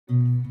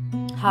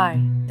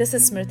Hi, this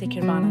is Smriti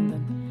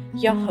Kirvanandan,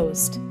 your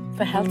host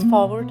for Health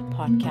Forward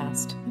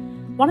podcast.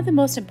 One of the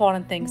most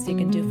important things you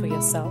can do for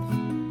yourself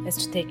is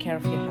to take care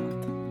of your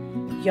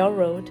health. Your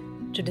road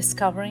to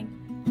discovering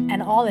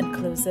an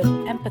all-inclusive,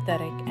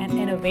 empathetic, and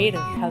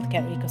innovative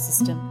healthcare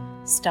ecosystem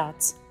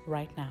starts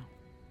right now.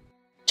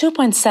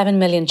 2.7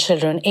 million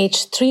children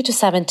aged 3 to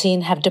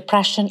 17 have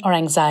depression or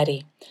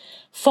anxiety.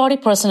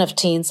 40% of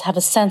teens have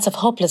a sense of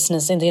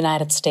hopelessness in the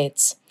United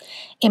States.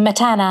 A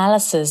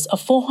meta-analysis of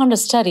 400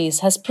 studies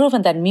has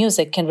proven that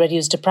music can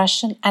reduce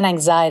depression and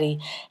anxiety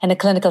in a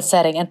clinical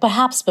setting and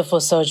perhaps before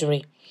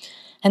surgery.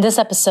 In this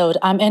episode,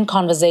 I'm in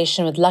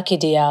conversation with Lucky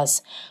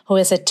Diaz, who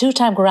is a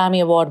 2-time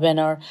Grammy Award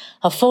winner,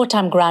 a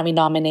 4-time Grammy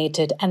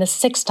nominated, and a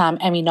 6-time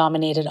Emmy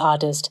nominated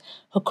artist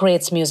who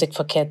creates music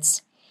for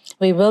kids.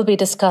 We will be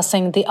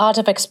discussing the art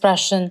of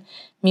expression,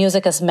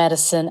 music as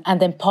medicine,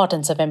 and the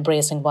importance of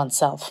embracing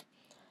oneself.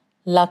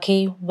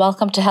 Lucky,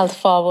 welcome to Health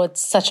Forward.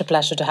 Such a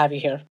pleasure to have you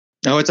here.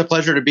 Oh, it's a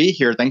pleasure to be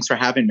here. Thanks for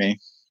having me.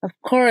 Of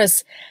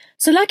course.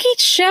 So, Lucky,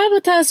 share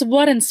with us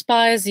what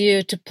inspires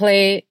you to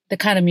play the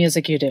kind of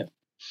music you do.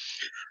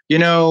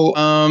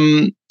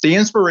 The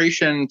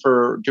inspiration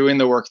for doing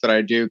the work that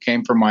I do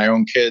came from my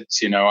own kids.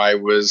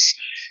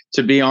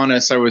 To be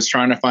honest, I was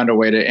trying to find a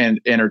way to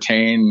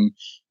entertain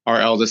our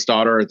eldest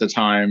daughter at the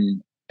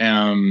time.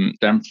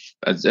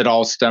 It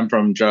all stemmed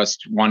from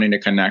just wanting to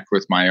connect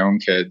with my own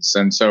kids.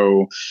 And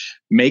so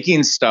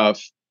making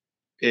stuff,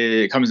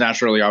 it comes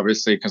naturally,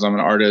 obviously, because I'm an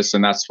artist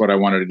and that's what I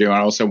wanted to do.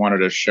 I've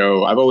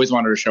always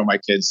wanted to show my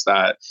kids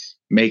that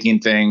making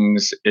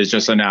things is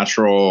just a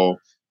natural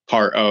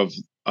part of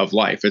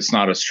life. It's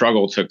not a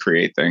struggle to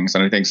create things.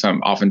 And I think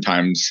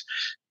oftentimes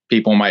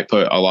people might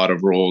put a lot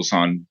of rules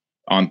on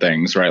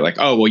things, right? Like,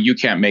 oh, well, you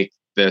can't make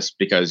this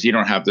because you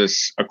don't have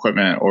this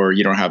equipment or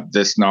you don't have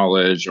this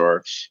knowledge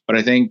but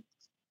I think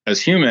as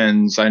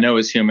humans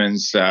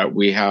that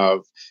we have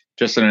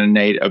just an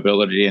innate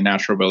ability, a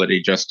natural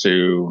ability just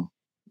to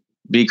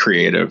be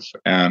creative,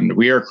 and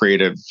we are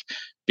creative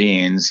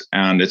beings,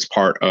 and it's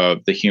part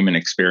of the human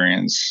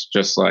experience,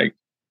 just like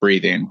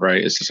breathing,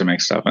 right? It's just to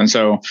make stuff. And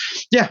so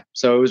it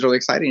was really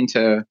exciting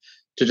to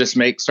just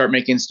start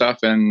making stuff.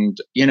 And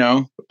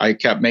I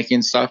kept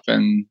making stuff,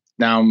 and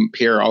now I'm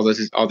here all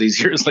these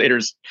years later,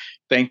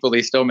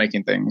 thankfully still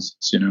making things,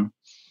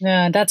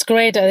 Yeah, that's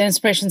great. The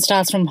inspiration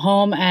starts from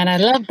home. And I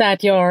love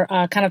that you're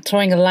kind of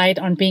throwing a light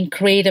on being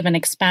creative and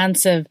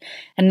expansive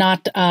and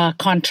not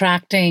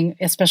contracting,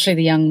 especially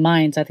the young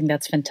minds. I think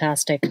that's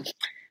fantastic.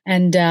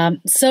 And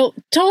so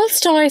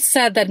Tolstoy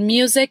said that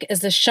music is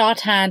the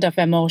shorthand of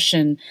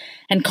emotion.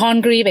 And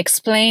Congreve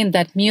explained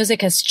that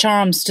music has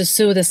charms to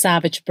soothe the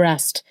savage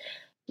breast.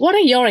 What are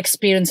your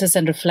experiences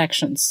and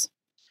reflections?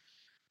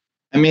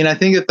 I mean, I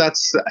think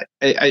that's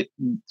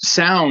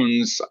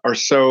sounds are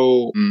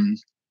so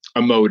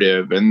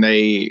emotive, and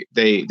they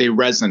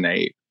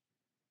resonate,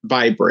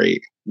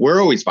 vibrate. We're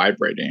always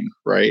vibrating,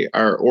 right?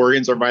 Our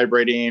organs are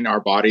vibrating, our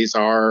bodies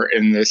are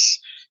in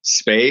this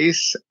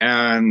space.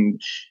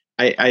 And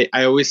I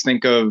always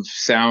think of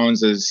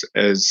sounds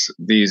as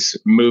these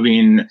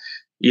moving,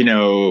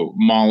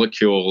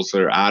 molecules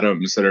or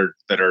atoms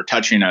that are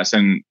touching us.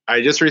 And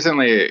I just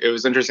recently, it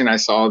was interesting, I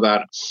saw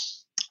that,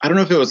 I don't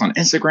know if it was on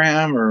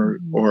Instagram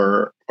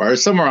or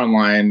somewhere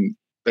online,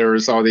 there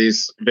was all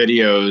these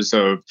videos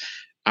of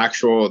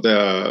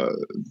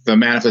the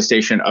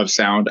manifestation of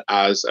sound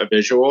as a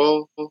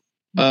visual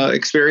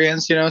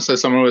experience, So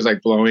someone was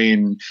like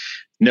blowing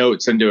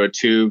notes into a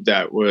tube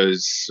that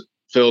was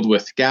filled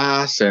with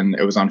gas, and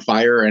it was on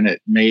fire, and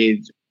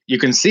you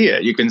can see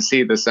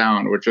the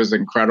sound, which was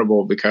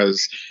incredible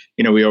because,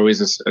 we always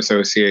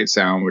associate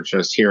sound with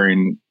just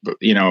hearing, but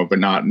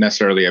not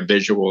necessarily a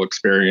visual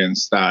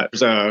experience. That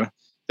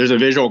there's a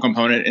visual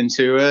component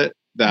into it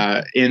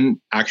that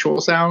in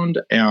actual sound,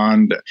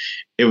 and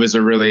it was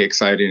a really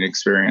exciting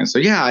experience. So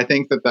yeah, I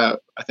think I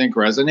think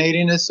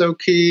resonating is so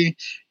key,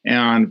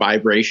 and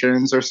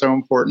vibrations are so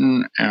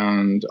important,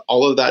 and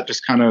all of that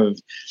just kind of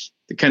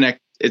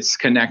it's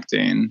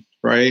connecting,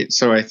 right?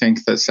 So I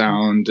think that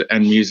sound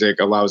and music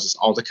allows us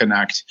all to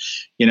connect.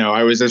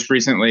 I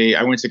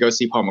went to go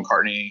see Paul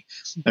McCartney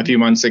a few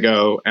months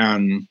ago,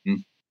 and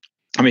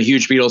I'm a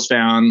huge Beatles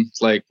fan,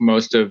 like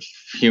most of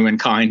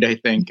humankind, I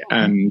think.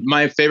 And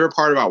my favorite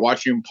part about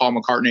watching Paul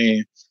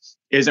McCartney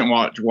isn't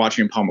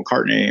watching Paul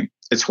McCartney.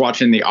 It's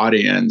watching the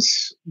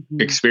audience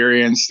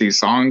experience these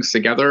songs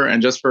together.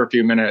 And just for a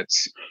few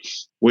minutes,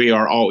 we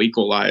are all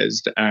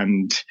equalized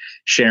and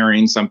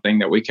sharing something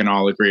that we can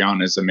all agree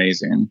on is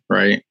amazing,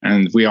 right?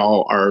 And we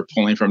all are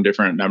pulling from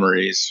different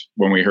memories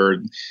when we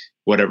heard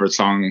whatever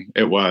song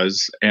it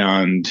was.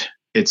 And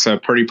it's a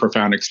pretty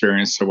profound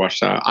experience to watch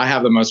that. I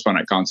have the most fun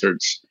at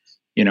concerts,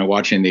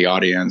 watching the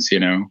audience,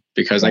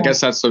 because I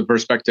guess that's the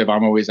perspective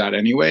I'm always at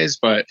anyways.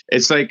 But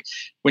it's like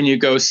when you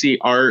go see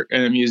art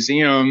in a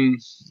museum,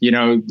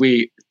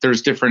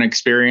 there's different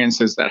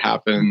experiences that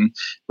happen,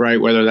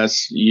 right? Whether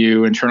that's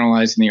you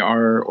internalizing the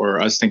art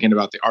or us thinking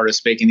about the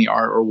artist making the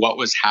art or what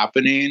was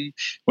happening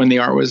when the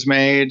art was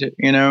made,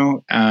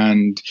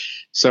 And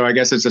so I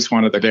guess it's just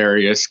one of the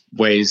various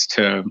ways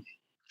to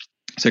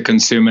to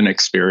consume an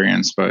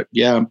experience. But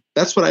yeah,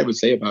 that's what I would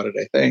say about it,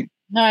 I think.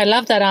 No, I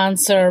love that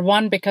answer.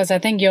 One, because I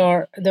think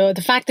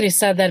the fact that you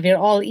said that we're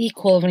all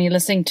equal when you're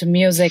listening to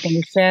music and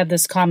we share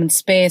this common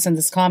space and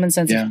this common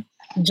sense of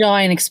joy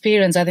and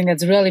experience. I think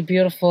that's really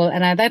beautiful.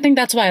 And I think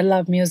that's why I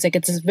love music.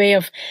 It's this way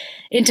of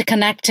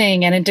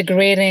interconnecting and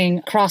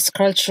integrating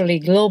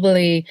cross-culturally,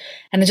 globally,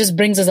 and it just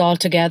brings us all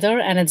together.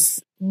 And it's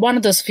one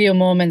of those few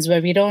moments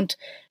where we don't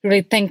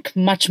really think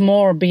much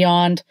more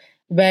beyond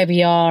where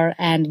we are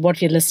and what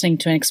we're listening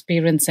to and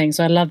experiencing.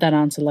 So I love that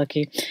answer,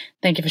 Lucky.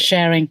 Thank you for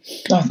sharing.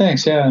 Oh,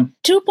 thanks. Yeah.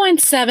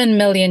 2.7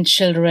 million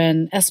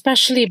children,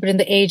 especially between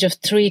the age of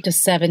 3 to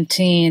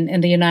 17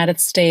 in the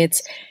United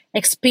States,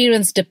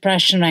 experience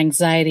depression or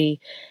anxiety,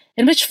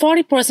 in which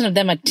 40% of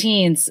them are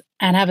teens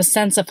and have a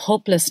sense of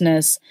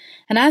hopelessness.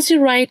 And as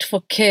you write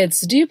for kids,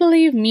 do you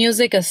believe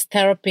music as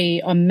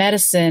therapy or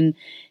medicine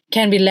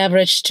can be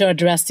leveraged to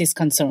address these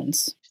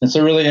concerns? It's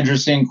a really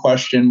interesting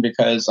question,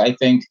 because I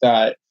think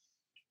that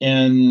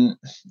I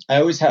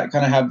always kind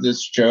of have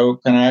this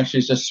joke, and I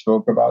actually just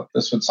spoke about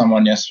this with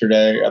someone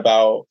yesterday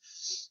about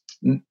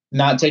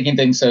not taking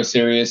things so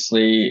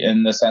seriously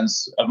in the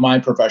sense of my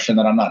profession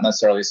that I'm not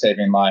necessarily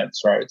saving lives,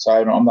 right? So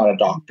I'm not a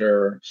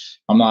doctor,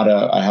 I'm not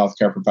a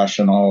healthcare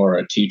professional or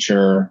a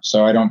teacher,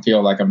 so I don't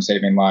feel like I'm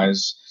saving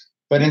lives.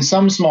 But in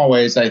some small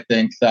ways, I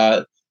think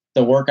that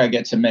the work I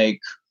get to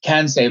make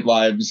can save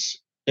lives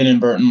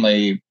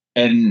inadvertently,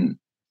 and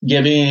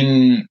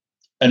giving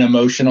an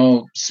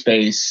emotional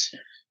space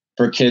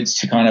for kids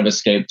to kind of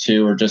escape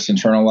to or just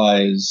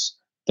internalize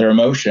their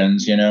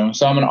emotions,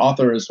 So I'm an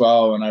author as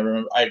well. And I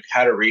remember I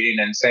had a reading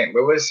in St.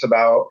 Louis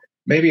about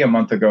maybe a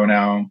month ago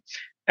now.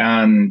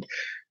 And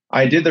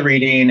I did the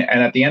reading.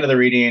 And at the end of the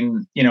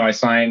reading, I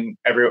signed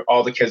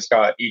all the kids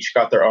each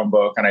got their own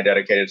book, and I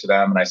dedicated it to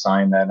them, and I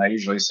signed them. I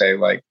usually say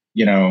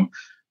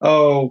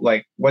oh,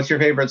 like, what's your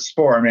favorite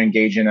sport? I'm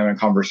engaging them in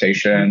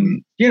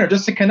conversation,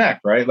 just to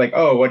connect, right? Like,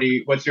 oh,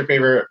 what's your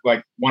favorite?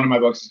 Like, one of my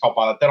books is called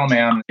Pilot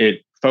Fiddleman.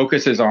 It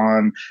focuses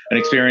on an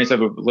experience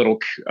of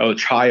a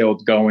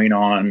child going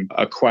on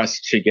a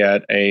quest to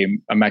get a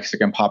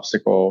Mexican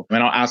popsicle.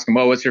 And I'll ask them,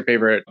 well, what's your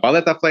favorite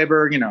paleta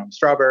flavor?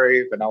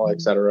 Strawberry, vanilla,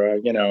 etc.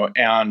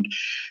 And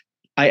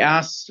I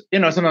asked,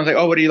 sometimes like,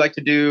 oh, what do you like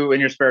to do in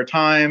your spare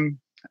time?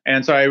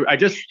 And so I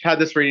just had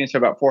this reading to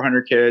about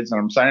 400 kids, and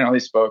I'm signing all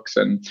these books,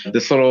 and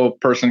this little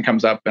person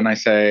comes up and I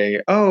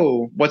say,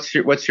 oh, what's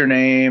your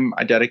name?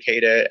 I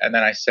dedicate it. And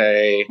then I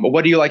say, well,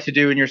 what do you like to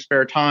do in your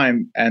spare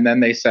time? And then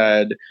they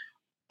said,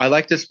 I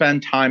like to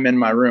spend time in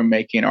my room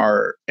making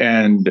art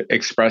and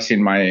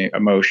expressing my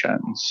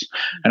emotions.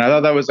 And I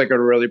thought that was like a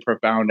really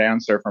profound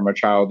answer from a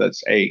child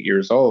that's 8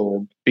 years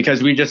old,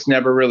 because we just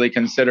never really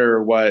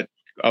consider what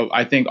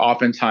I think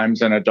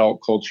oftentimes in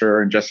adult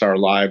culture and just our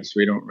lives,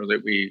 we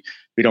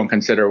don't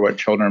consider what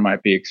children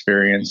might be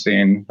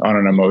experiencing on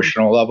an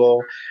emotional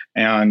level.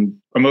 And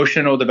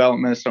emotional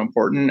development is so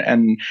important.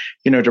 And,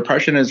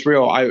 depression is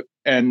real.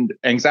 And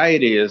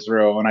anxiety is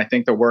real. And I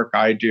think the work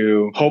I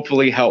do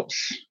hopefully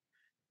helps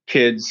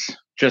kids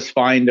just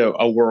find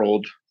a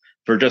world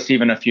for just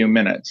even a few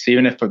minutes,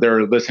 even if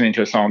they're listening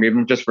to a song,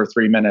 even just for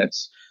 3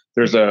 minutes.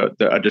 There's a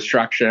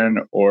distraction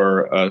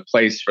or a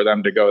place for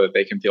them to go that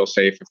they can feel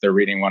safe if they're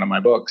reading one of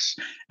my books,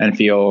 and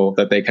feel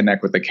that they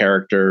connect with the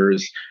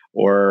characters,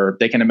 or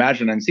they can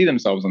imagine and see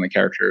themselves in the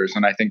characters.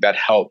 And I think that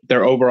helps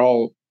their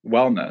overall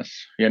wellness.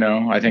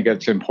 I think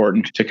it's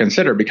important to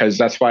consider, because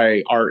that's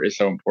why art is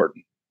so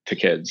important to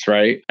kids,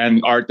 right?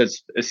 And art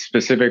that's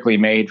specifically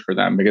made for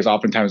them, because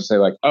oftentimes they say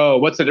like, oh,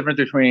 what's the difference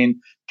between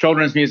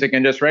children's music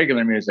and just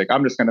regular music?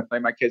 I'm just going to play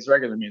my kids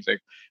regular music.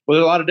 Well,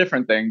 there's a lot of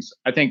different things.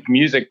 I think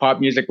pop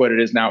music, what it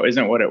is now,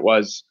 isn't what it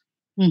was,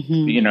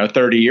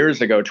 30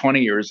 years ago, 20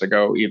 years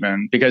ago,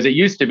 even, because it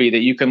used to be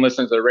that you can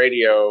listen to the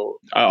radio.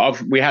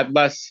 We had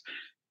less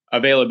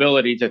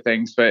availability to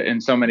things, but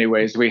in so many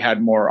ways we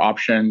had more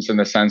options, in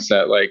the sense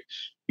that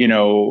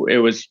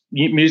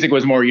music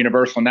was more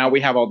universal. Now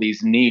we have all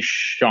these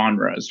niche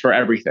genres for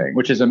everything,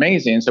 which is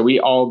amazing. So we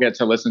all get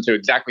to listen to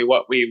exactly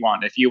what we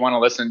want. If you want to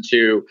listen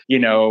to,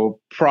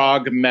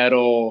 prog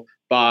metal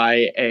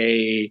by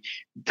a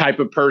type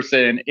of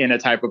person in a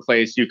type of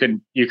place, you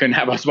can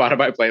have a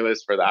Spotify playlist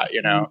for that,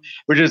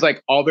 which is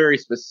like all very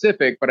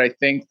specific. But I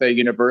think the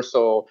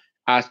universal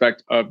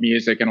aspect of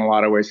music in a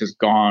lot of ways has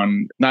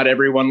gone. Not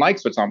everyone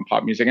likes what's on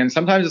pop music, and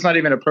sometimes it's not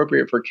even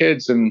appropriate for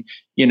kids. And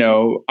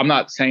I'm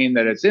not saying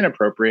that it's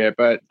inappropriate,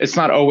 but it's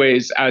not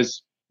always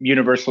as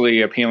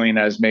universally appealing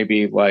as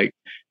maybe like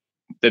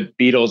the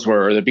Beatles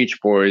were, or the Beach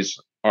Boys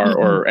are,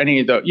 or any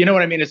of the,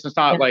 what I mean? It's just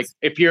not like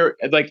if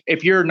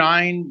you're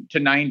 9 to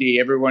 90,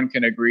 everyone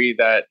can agree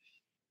that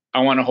I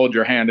Want to Hold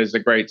Your Hand is a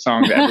great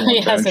song that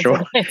everyone can enjoy.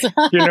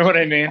 You know what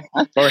I mean?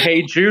 Or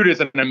Hey Jude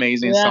is an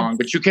amazing song,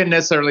 but you can't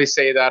necessarily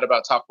say that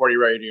about top 40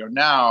 radio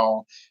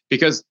now,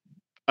 because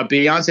a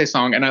Beyonce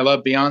song, and I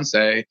love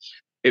Beyonce,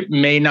 it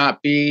may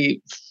not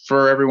be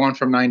for everyone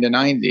from 9 to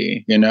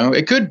 90,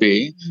 it could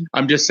be.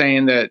 I'm just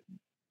saying that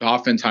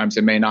oftentimes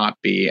it may not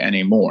be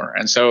anymore.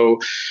 And so,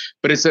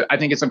 but I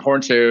think it's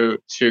important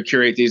to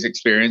curate these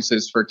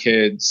experiences for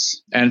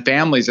kids and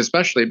families,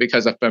 especially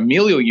because a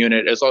familial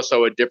unit is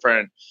also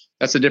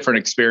that's a different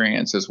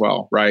experience as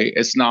well, right?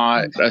 It's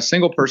not a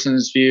single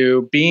person's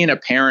view. Being a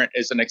parent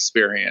is an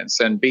experience,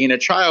 and being a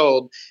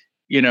child,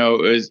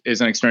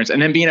 is an experience.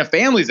 And then being a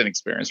family is an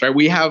experience, right?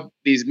 We have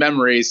these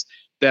memories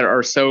that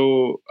are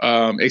so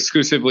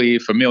exclusively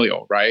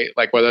familial, right?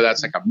 Like whether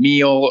that's like a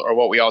meal or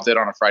what we all did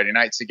on a Friday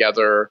night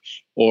together,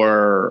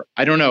 or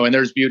I don't know. And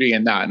there's beauty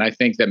in that. And I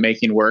think that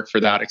making work for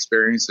that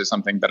experience is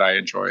something that I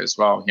enjoy as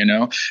well,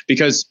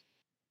 because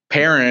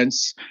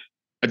parents,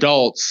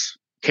 adults,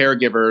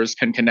 caregivers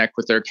can connect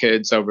with their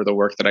kids over the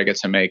work that I get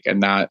to make.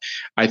 And that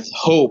I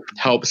hope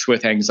helps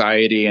with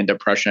anxiety and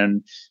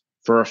depression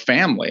for a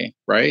family,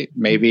 right?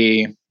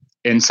 Maybe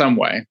in some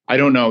way. I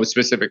don't know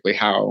specifically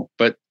how,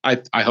 but I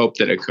hope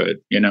that it could,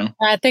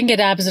 I think it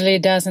absolutely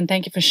does. And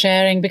thank you for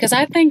sharing, because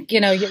I think,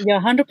 you're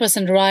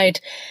 100% right.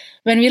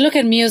 When we look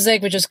at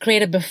music, which was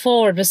created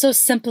before, it was so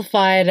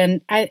simplified.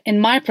 And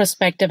in my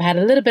perspective, had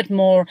a little bit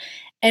more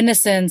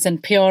innocence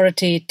and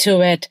purity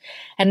to it.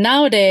 And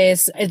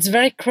nowadays, it's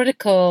very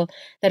critical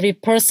that we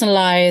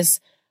personalize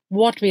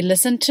what we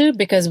listen to,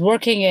 because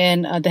working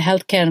in the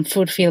healthcare and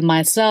food field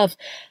myself,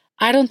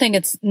 I don't think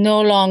it's no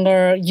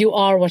longer you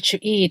are what you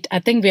eat. I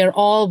think we are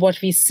all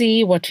what we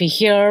see, what we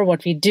hear,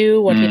 what we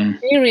do, what we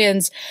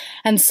experience.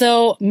 And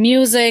so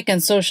music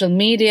and social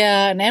media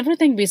and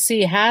everything we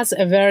see has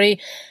a very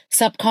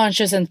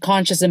subconscious and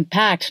conscious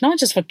impact, not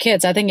just for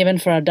kids, I think even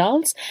for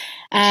adults.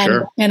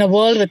 And in a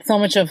world with so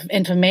much of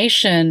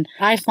information,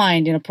 I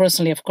find,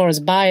 personally, of course,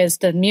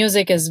 biased, that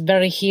music is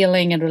very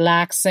healing and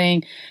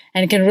relaxing,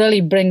 and it can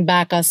really bring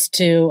back us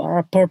to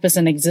our purpose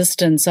and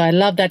existence. So I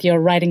love that you're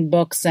writing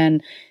books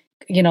and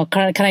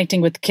connecting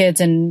with kids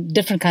in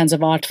different kinds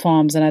of art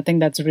forms. And I think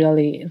that's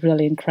really,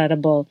 really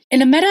incredible.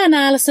 In a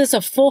meta-analysis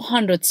of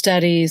 400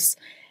 studies,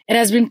 it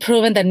has been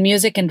proven that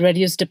music can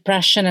reduce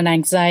depression and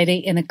anxiety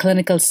in a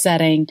clinical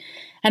setting.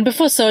 And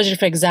before surgery,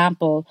 for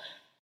example,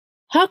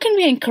 how can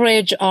we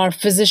encourage our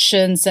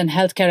physicians and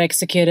healthcare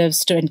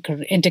executives to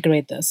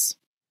integrate this?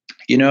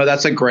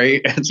 It's a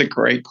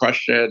great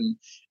question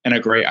and a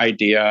great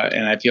idea.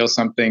 And I feel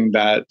something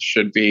that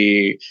should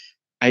be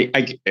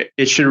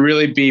it should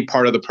really be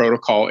part of the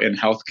protocol in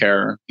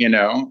healthcare.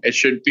 It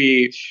should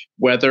be,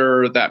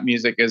 whether that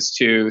music is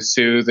to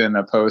soothe in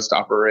a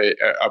post-op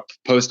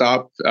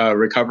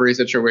recovery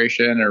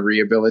situation or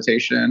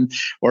rehabilitation,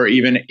 or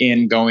even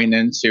in going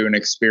into an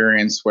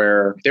experience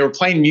where they were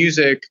playing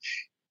music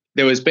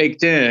that was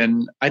baked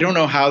in. I don't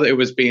know how it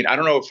was I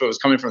don't know if it was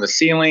coming from the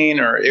ceiling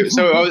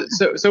so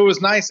it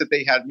was nice that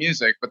they had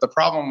music. But the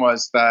problem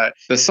was that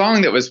the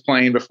song that was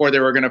playing before they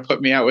were going to put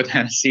me out with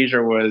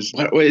anesthesia was,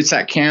 it's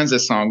that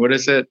Kansas song. What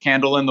is it?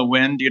 Candle in the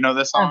Wind. Do you know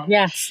this song?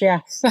 Yes.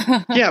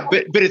 Yeah,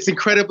 but it's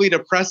incredibly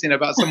depressing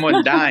about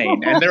someone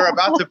dying, and they're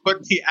about to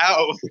put me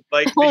out.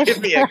 Like,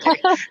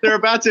 they're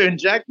about to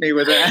inject me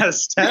with an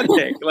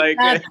anesthetic. Like,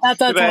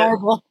 that's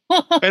horrible.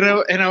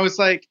 And I was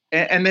like,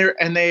 and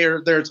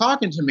they're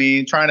talking to me,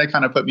 trying to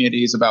kind of put me at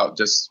ease about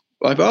just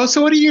like, oh,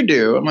 so what do you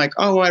do? I'm like,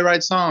 oh, I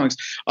write songs.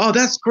 Oh,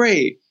 that's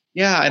great.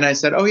 Yeah. And I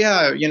said, oh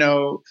yeah,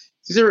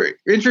 these are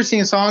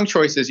interesting song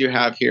choices you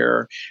have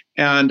here.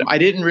 And I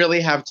didn't really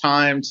have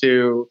time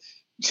to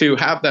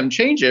have them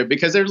change it,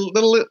 because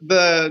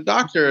the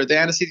doctor, the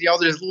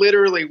anesthesiologist, is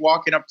literally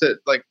walking up to,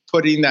 like,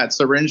 putting that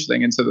syringe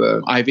thing into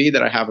the IV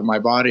that I have in my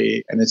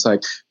body. And it's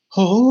like,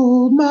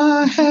 hold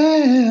my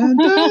hand,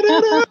 da,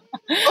 da, da,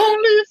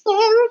 only for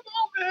a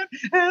moment,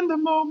 and the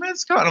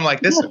moment's gone. I'm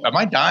like, am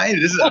I dying?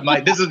 This is the end.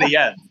 This is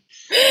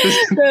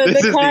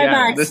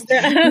the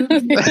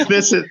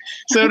end.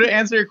 So to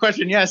answer your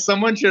question, yes,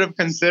 someone should have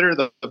considered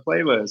the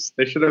playlist.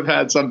 They should have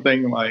had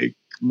something like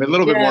a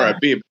little bit more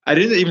upbeat. I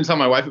didn't even tell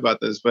my wife about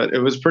this, but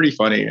it was pretty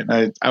funny. And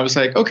I was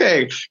like,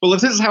 okay, well,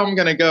 if this is how I'm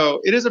going to go,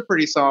 it is a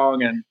pretty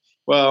song, and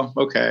well,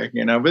 okay,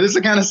 but this is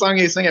the kind of song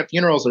you sing at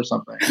funerals or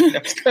something.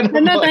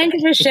 Thank you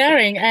for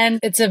sharing. And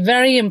it's a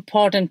very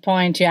important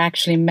point you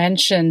actually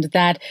mentioned,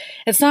 that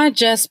it's not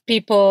just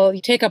people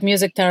take up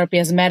music therapy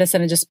as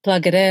medicine and just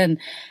plug it in.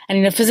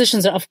 And,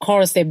 physicians are, of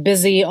course, they're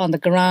busy on the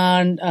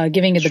ground,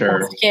 giving it the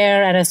best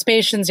care. And as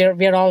patients,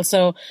 we're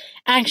also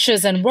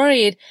anxious and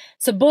worried.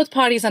 So both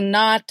parties are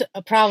not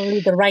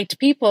probably the right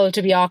people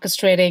to be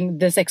orchestrating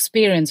this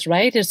experience,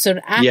 right? It's sort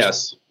of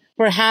yes.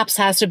 Perhaps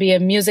has to be a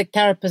music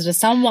therapist or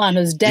someone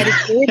who's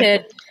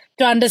dedicated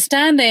to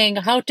understanding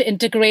how to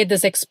integrate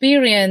this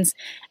experience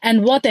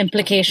and what the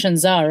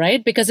implications are,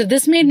 right? Because if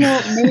this made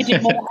you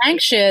more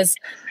anxious,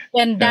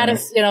 then that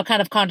is,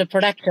 kind of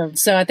counterproductive.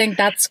 So I think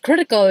that's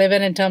critical,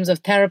 even in terms of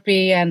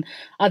therapy and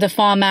other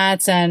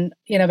formats. And,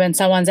 when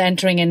someone's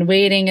entering and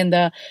waiting in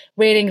the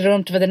waiting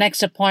room for the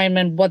next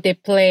appointment, what they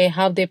play,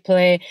 how they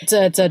play.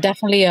 It's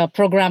definitely a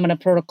program and a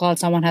protocol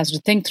someone has to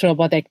think through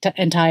about the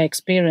entire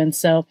experience.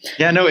 So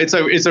yeah, no, it's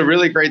a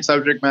really great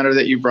subject matter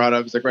that you brought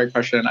up. It's a great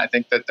question. I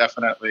think that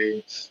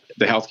definitely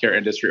the healthcare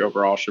industry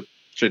overall should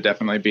should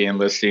definitely be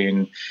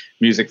enlisting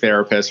music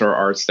therapists or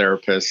arts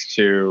therapists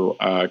to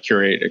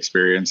curate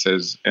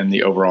experiences and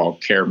the overall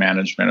care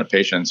management of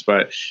patients.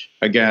 But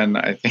again,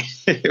 I think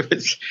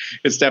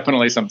it's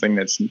definitely something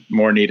that's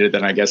more needed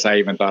than I guess I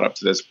even thought up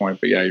to this point.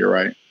 But yeah, you're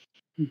right.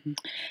 Mm-hmm.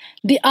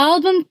 The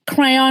album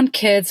Crayon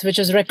Kids, which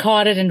was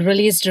recorded and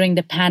released during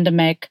the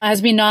pandemic,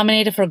 has been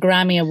nominated for a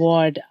Grammy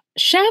Award.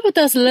 Share with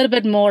us a little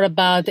bit more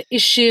about the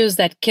issues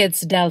that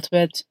kids dealt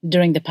with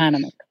during the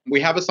pandemic.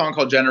 We have a song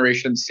called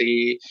Generation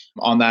C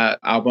on that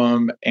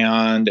album,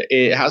 and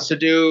it has to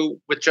do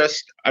with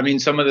just, I mean,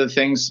 some of the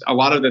things, a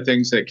lot of the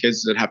things that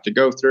kids that have to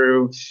go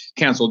through,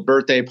 canceled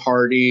birthday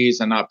parties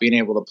and not being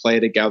able to play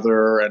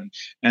together.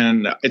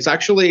 And it's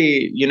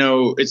actually, you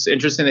know, it's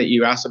interesting that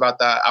you asked about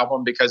that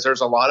album because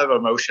there's a lot of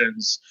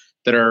emotions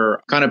that are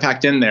kind of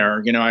packed in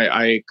there. You know,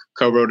 I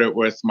co-wrote it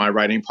with my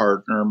writing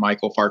partner,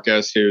 Michael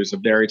Farkas, who's a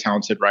very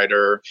talented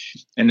writer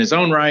in his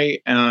own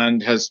right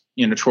and has,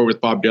 you know, toured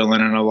with Bob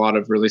Dylan and a lot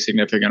of really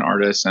significant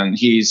artists. And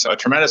he's a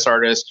tremendous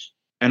artist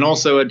and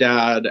also a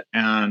dad.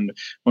 And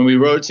when we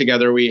wrote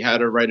together, we had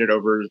to write it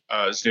over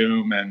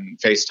Zoom and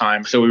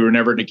FaceTime. So we were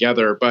never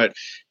together, but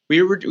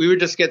we would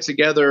just get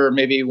together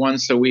maybe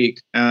once a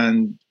week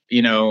and,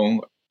 you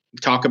know,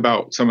 talk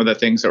about some of the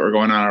things that were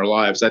going on in our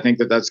lives. I think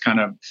that's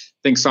kind of,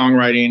 I think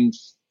songwriting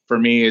for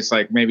me is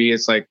like, maybe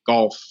it's like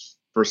golf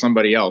for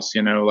somebody else,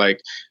 you know,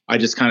 like I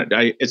just kind of,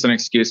 it's an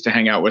excuse to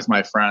hang out with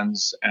my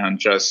friends and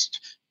just,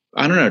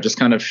 I don't know, just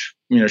kind of,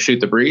 you know, shoot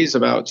the breeze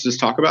about, just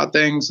talk about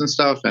things and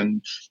stuff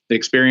and the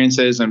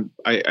experiences. And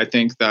I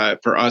think that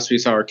for us, we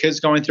saw our kids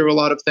going through a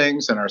lot of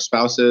things and our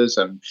spouses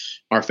and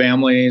our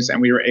families,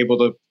 and we were able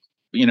to,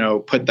 you know,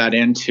 put that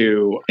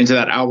into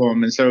that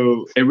album. And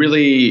so it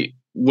really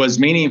was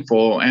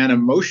meaningful and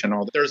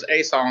emotional. There's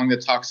a song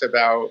that talks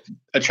about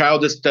a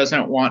child just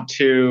doesn't want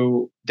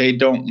to, they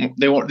don't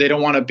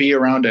want to be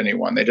around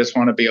anyone. They just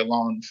want to be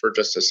alone for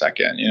just a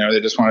second. You know, they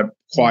just want to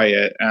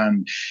quiet.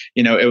 And,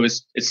 you know, it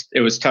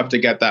was tough to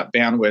get that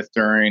bandwidth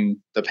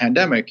during the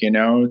pandemic. You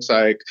know, it's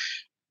like,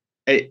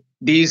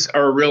 these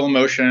are real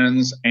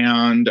emotions,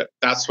 and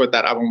that's what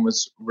that album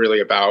was really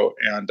about.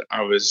 And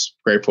I was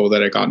grateful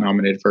that it got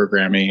nominated for a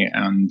Grammy,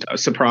 and a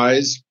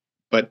surprise,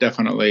 but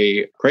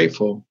definitely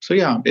grateful. So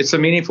yeah, it's a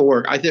meaningful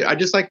work. I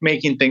just like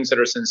making things that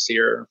are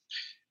sincere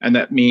and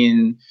that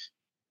mean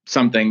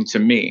something to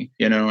me,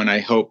 you know, and I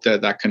hope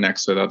that that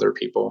connects with other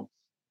people.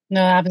 No,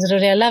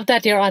 absolutely. I love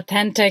that you're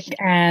authentic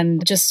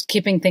and just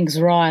keeping things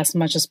raw as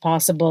much as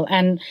possible.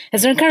 And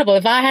it's incredible.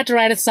 If I had to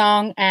write a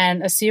song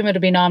and assume it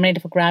would be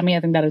nominated for Grammy,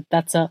 I think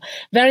that's a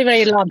very,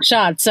 very long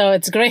shot. So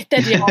it's great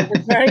that you have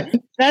this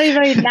very, very,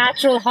 very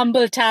natural,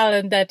 humble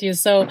talent that you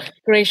so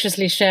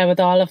graciously share with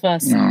all of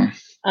us. No.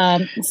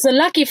 So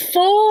lucky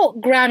 4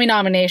 Grammy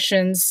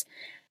nominations,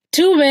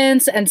 2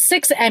 wins and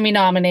 6 Emmy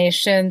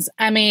nominations.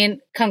 I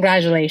mean,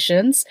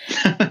 congratulations.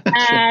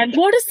 And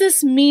what does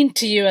this mean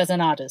to you as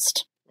an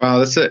artist?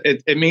 Wow,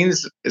 it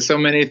means so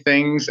many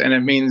things, and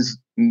it means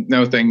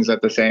nothing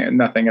at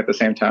the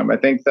same time. I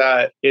think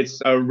that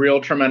it's a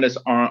real tremendous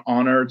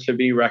honor to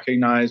be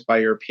recognized by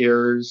your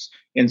peers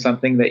in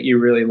something that you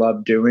really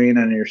love doing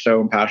and you're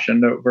so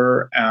impassioned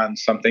over, and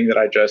something that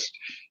I just,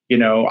 you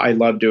know, I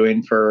love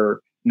doing for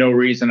no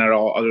reason at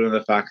all other than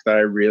the fact that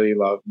I really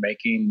love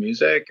making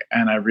music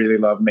and I really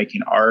love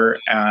making art.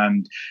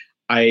 And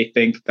I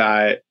think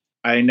that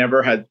I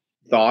never had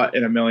thought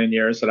in a million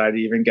years that I'd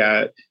even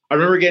get. I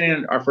remember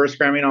getting our first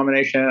Grammy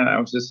nomination, and I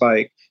was just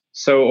like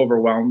so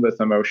overwhelmed with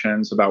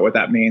emotions about what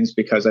that means,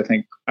 because I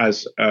think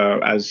as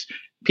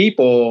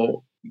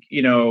people,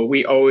 you know,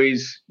 we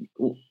always,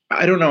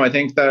 I don't know, I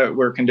think that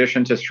we're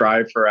conditioned to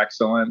strive for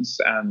excellence,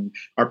 and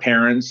our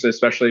parents,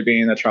 especially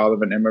being the child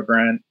of an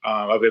immigrant,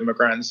 of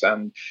immigrants,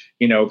 and,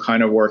 you know,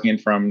 kind of working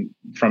from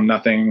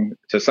nothing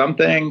to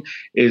something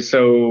is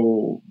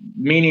so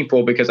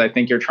meaningful, because I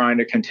think you're trying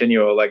to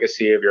continue a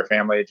legacy of your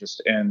family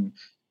just in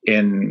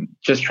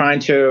just trying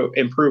to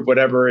improve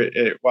whatever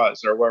it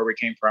was, or where we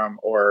came from,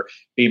 or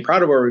being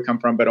proud of where we come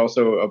from, but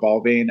also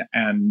evolving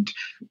and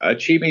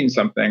achieving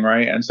something.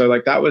 Right. And so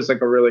like, that was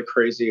like a really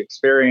crazy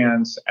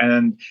experience.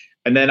 And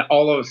then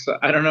all of,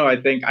 I don't know, I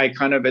think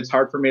it's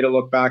hard for me to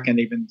look back and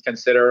even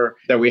consider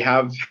that we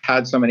have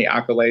had so many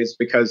accolades,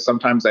 because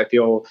sometimes I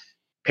feel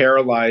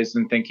paralyzed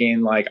and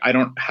thinking like, I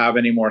don't have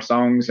any more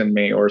songs in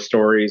me or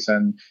stories,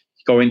 and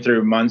going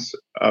through months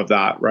of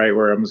that, right,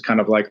 where I was kind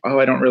of like, oh,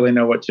 I don't really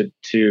know what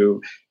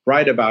to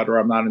write about, or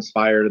I'm not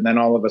inspired. And then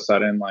all of a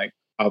sudden, like,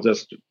 I'll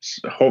just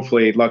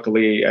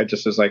luckily, I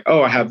just was like,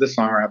 oh, I have this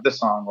song, or I have this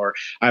song, or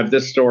I have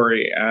this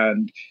story,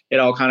 and it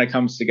all kind of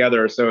comes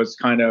together. So it's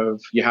kind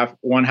of,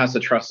 one has to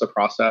trust the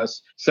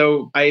process.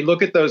 So I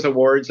look at those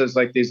awards as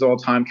like these little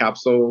time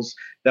capsules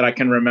that I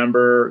can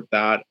remember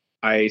that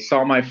I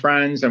saw my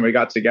friends and we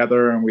got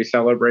together and we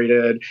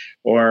celebrated,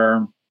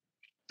 or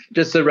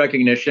just the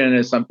recognition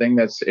is something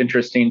that's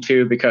interesting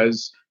too,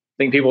 because I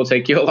think people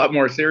take you a lot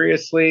more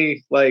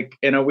seriously, like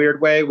in a weird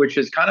way, which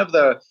is kind of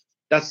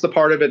that's the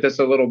part of it that's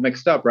a little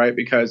mixed up, right?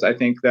 Because I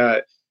think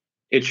that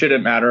it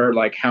shouldn't matter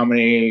like how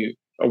many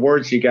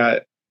awards you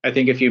get. I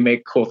think if you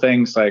make cool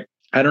things, like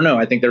I don't know.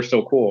 I think they're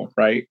still cool,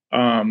 right?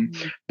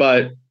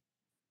 But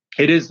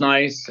it is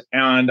nice,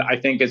 and I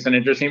think it's an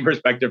interesting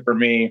perspective for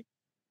me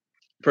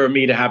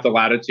to have the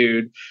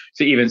latitude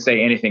to even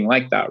say anything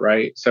like that,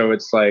 right? So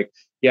it's like,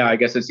 yeah, I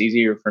guess it's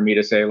easier for me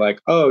to say like,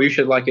 oh, you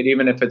should like it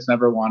even if it's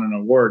never won an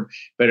award.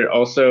 But it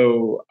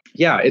also,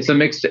 yeah, it's a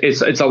mixed,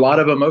 it's a lot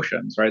of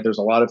emotions, right? There's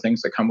a lot of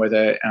things that come with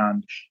it,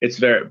 and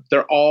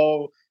they're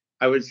all.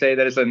 I would say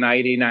that it's a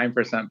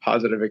 99%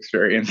 positive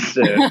experience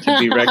to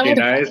be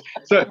recognized.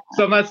 So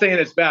I'm not saying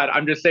it's bad.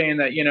 I'm just saying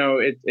that,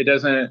 it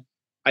doesn't,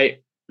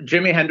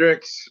 Jimi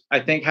Hendrix, I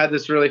think, had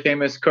this really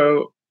famous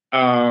quote,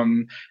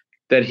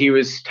 that he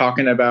was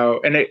talking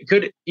about, and it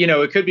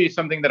could be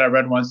something that I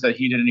read once that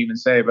he didn't even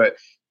say, but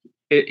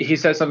he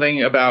said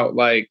something about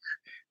like,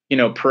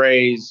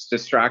 praise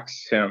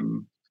distracts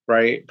him,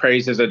 right?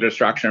 Praise is a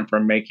distraction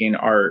from making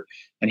art,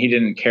 and he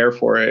didn't care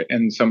for it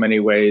in so many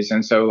ways.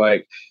 And so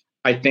like,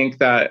 I think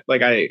that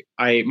like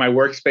my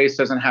workspace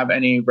doesn't have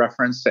any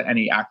reference to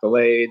any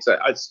accolades.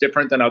 It's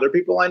different than other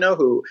people I know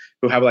who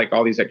have like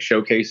all these like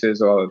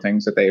showcases, all the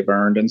things that they've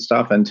earned and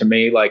stuff. And to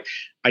me, like,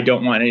 I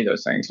don't want any of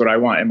those things. What I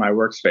want in my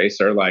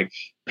workspace are like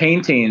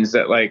paintings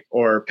that like,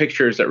 or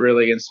pictures that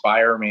really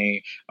inspire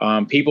me,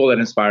 people that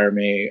inspire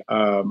me,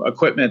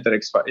 equipment that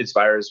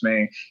inspires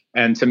me.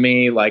 And to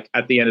me, like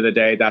at the end of the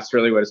day, that's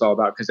really what it's all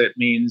about. Because it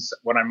means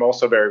what I'm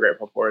also very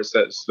grateful for is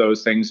that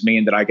those things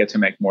mean that I get to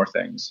make more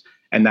things.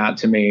 And that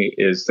to me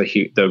is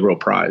the real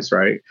prize,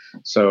 right?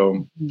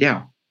 So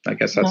yeah, I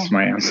guess that's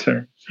my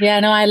answer.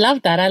 Yeah, no, I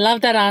love that. I love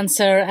that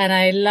answer. And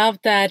I love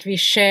that we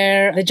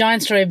share the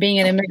joint story of being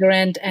an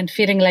immigrant and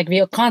feeling like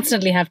we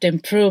constantly have to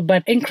improve,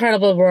 but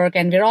incredible work.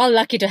 And we're all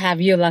lucky to have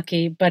you,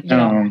 Lucky. But,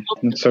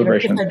 that's so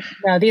gracious.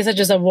 These are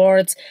just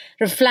awards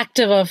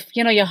reflective of,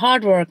 your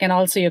hard work and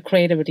also your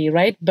creativity,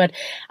 right? But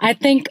I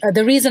think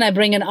the reason I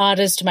bring an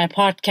artist to my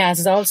podcast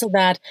is also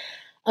that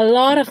a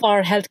lot of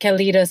our healthcare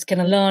leaders can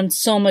learn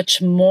so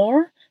much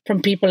more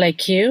from people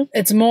like you.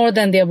 It's more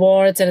than the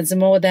awards, and it's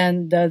more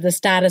than the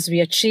status we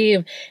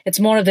achieve. It's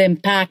more of the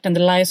impact and the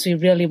lives we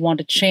really want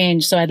to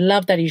change. So I'd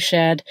love that you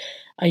shared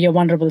your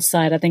vulnerable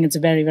side. I think it's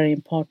very, very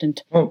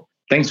important. Well,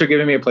 thanks for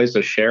giving me a place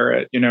to share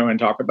it, and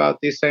talk about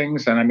these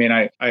things. And I mean,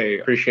 I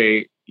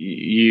appreciate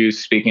you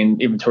speaking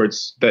even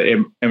towards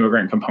the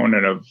immigrant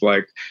component of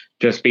like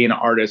just being an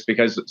artist,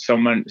 because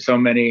so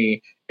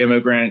many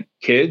immigrant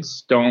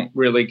kids don't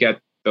really get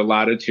the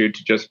latitude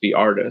to just be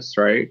artists,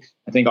 right?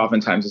 I think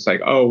oftentimes it's like,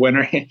 oh, when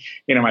are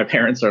my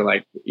parents are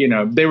like,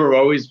 they were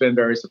always been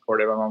very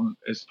supportive. My mom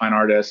is a fine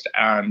artist,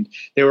 and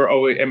they were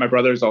always, and my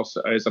brother's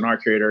also is an art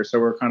creator. So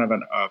we're kind of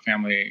a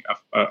family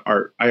of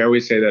art. I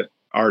always say that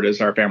art is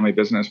our family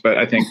business, but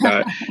I think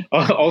that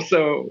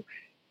also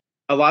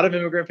a lot of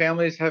immigrant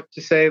families have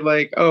to say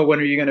like, oh, when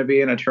are you going to be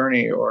an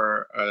attorney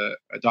or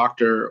a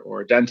doctor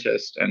or a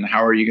dentist? And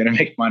how are you going to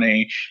make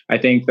money? I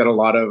think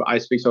that I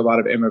speak to a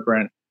lot of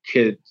immigrant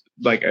kids,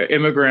 like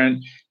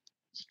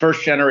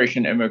first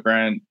generation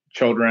immigrant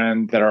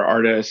children that are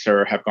artists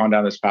or have gone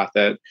down this path,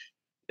 that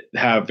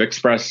have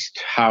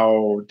expressed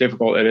how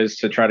difficult it is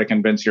to try to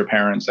convince your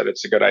parents that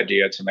it's a good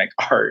idea to make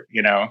art,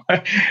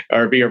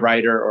 or be a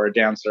writer or a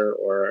dancer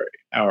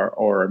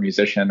or a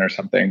musician or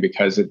something,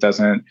 because it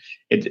doesn't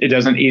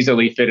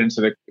easily fit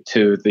into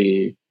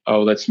the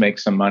oh, let's make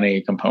some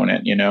money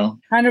component,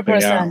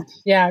 100%.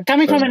 Yeah.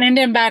 Coming from an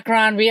Indian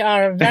background, we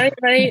are very,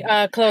 very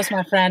close,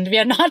 my friend. We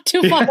are not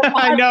too far apart.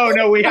 I know.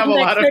 No, we have a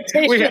lot of,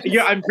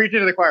 I'm preaching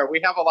to the choir.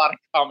 We have a lot in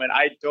common.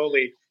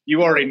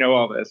 You already know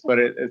all this, but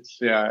it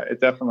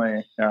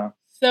definitely, yeah.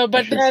 So,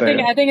 but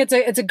I think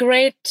it's a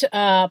great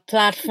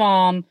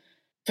platform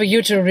for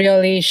you to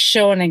really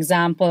show an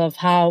example of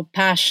how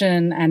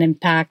passion and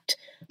impact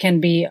can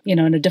be, in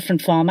a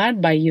different format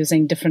by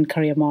using different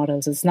career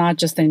models. It's not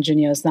just the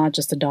engineers, not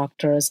just the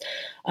doctors.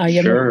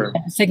 You have a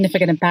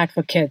significant impact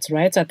for kids,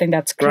 right? So I think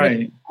that's great,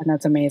 right. And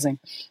that's amazing.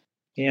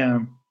 Yeah.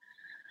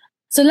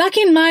 So,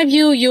 Lucky, in my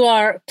view, you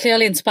are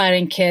clearly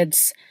inspiring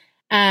kids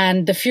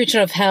and the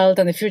future of health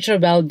and the future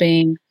of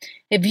well-being.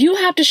 If you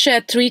have to share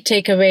 3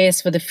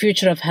 takeaways for the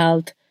future of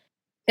health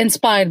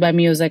inspired by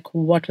music,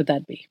 what would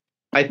that be?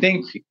 I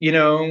think,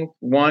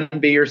 1,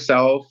 be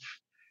yourself.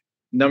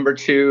 Number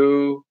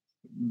 2,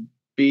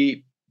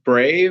 be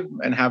brave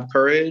and have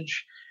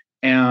courage.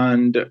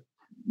 And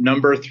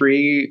number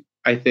 3,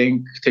 I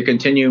think to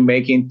continue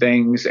making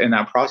things in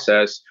that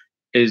process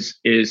is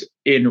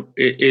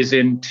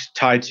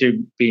tied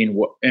to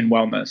being in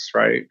wellness,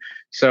 right?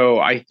 So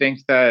I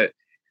think that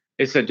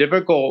it's a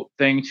difficult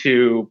thing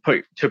to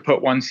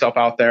put oneself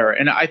out there.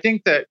 And I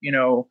think that,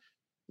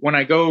 when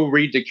I go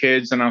read to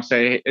kids and I'll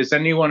say, is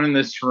anyone in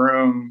this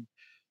room,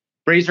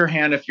 raise your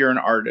hand if you're an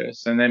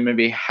artist, and then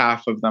maybe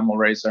half of them will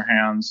raise their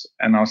hands.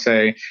 And I'll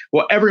say,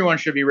 well, everyone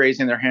should be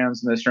raising their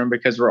hands in this room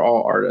because we're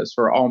all artists.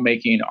 We're all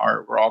making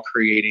art. We're all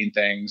creating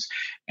things.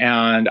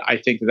 And I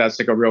think that that's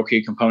like a real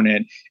key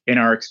component in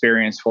our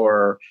experience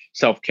for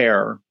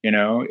self-care,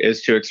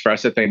 is to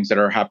express the things that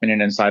are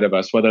happening inside of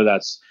us, whether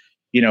that's,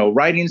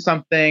 writing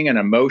something, an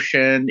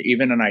emotion,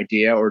 even an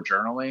idea, or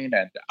journaling.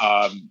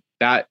 And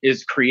that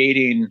is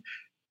creating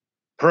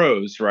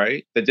prose,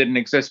 right? That didn't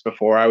exist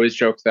before. I always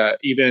joke that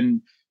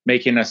even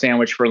making a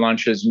sandwich for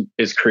lunch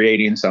is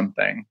creating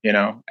something,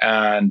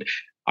 and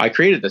I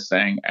created this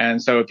thing.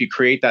 And so if you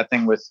create that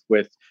thing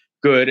with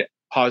good,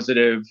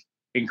 positive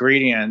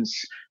ingredients,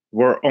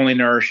 we're only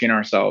nourishing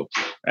ourselves.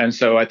 And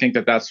so I think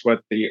that's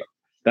what the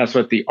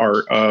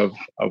art of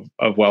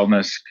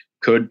wellness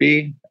could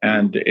be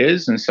and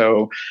is. And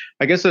so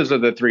I guess those are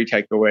the three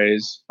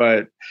takeaways.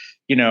 But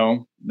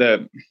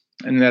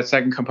and that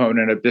second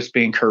component of just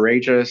being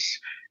courageous,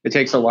 it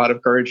takes a lot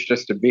of courage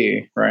just to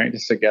be, right,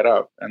 just to get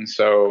up. And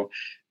so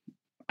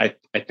I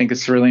think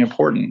it's really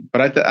important.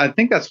 But I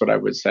think that's what I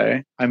would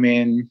say. I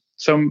mean,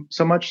 so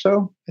much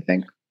so, I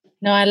think.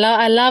 No,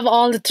 I love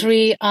all the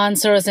three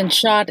answers. In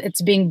short,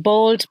 it's being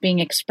bold, being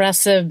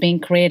expressive, being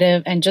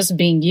creative, and just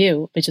being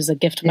you, which is a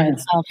gift by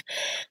itself.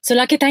 So,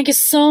 Lucky, thank you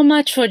so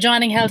much for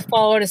joining Health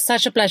Forward. It's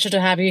such a pleasure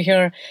to have you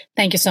here.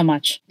 Thank you so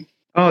much.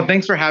 Oh,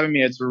 thanks for having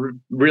me. It's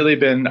really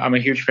been, I'm a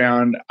huge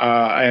fan,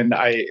 and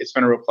it's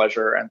been a real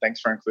pleasure. And thanks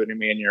for including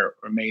me in your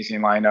amazing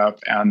lineup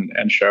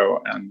and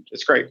show. And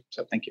it's great.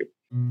 So thank you.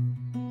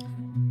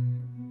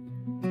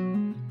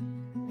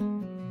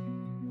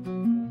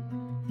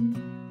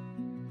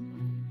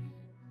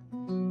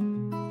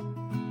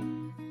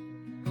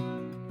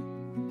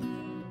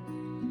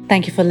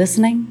 Thank you for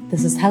listening.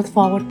 This is Health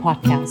Forward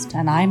Podcast,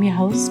 and I'm your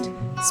host,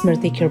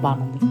 Smriti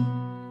Kirbanandan.